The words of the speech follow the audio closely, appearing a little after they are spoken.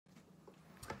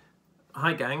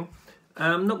Hi gang.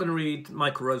 I'm not going to read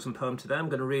Michael Rosen poem today. I'm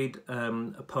going to read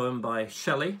a poem by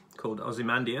Shelley called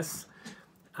Ozymandias,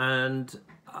 and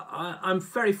I'm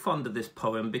very fond of this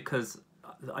poem because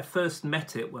I first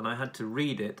met it when I had to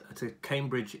read it at a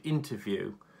Cambridge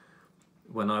interview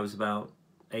when I was about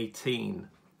 18.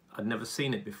 I'd never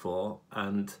seen it before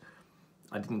and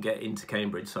I didn't get into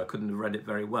Cambridge, so I couldn't have read it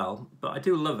very well, but I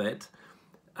do love it,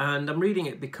 and I'm reading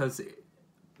it because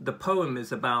the poem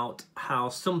is about how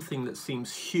something that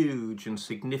seems huge and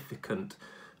significant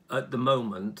at the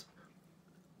moment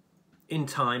in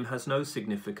time has no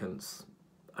significance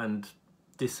and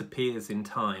disappears in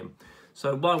time.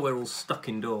 So while we're all stuck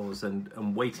indoors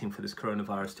and waiting for this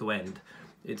coronavirus to end,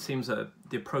 it seems the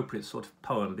appropriate sort of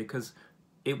poem because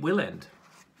it will end.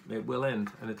 It will end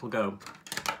and it'll go.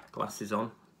 Glasses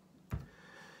on.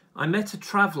 I met a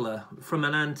traveller from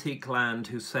an antique land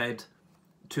who said,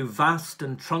 "Two vast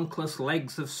and trunkless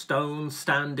legs of stone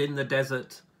stand in the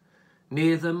desert.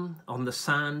 Near them, on the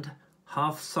sand,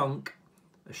 half sunk,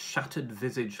 a shattered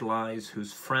visage lies,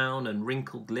 whose frown and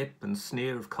wrinkled lip and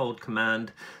sneer of cold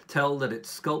command tell that it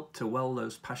sculped a well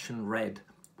those passion red,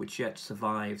 which yet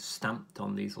survives stamped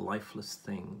on these lifeless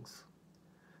things.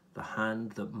 The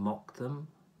hand that mocked them,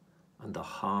 and the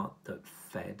heart that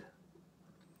fed."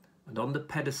 And on the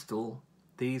pedestal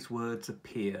these words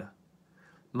appear: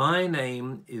 "My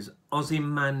name is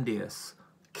Ozymandias,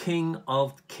 King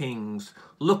of Kings.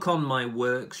 Look on my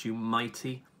works, you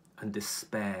mighty, and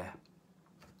despair."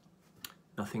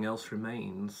 Nothing else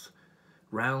remains.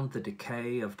 Round the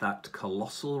decay of that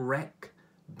colossal wreck,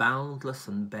 boundless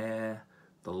and bare,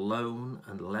 the lone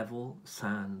and level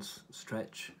sands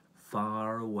stretch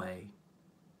far away.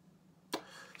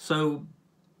 So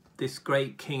this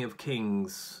great King of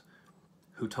Kings,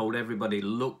 who told everybody,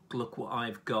 look what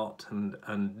I've got,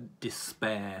 and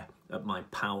despair at my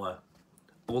power.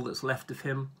 All that's left of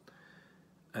him,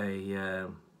 a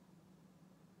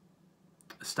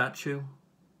statue,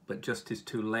 but just his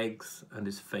two legs and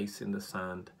his face in the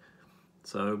sand.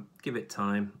 So give it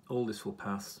time, all this will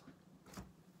pass.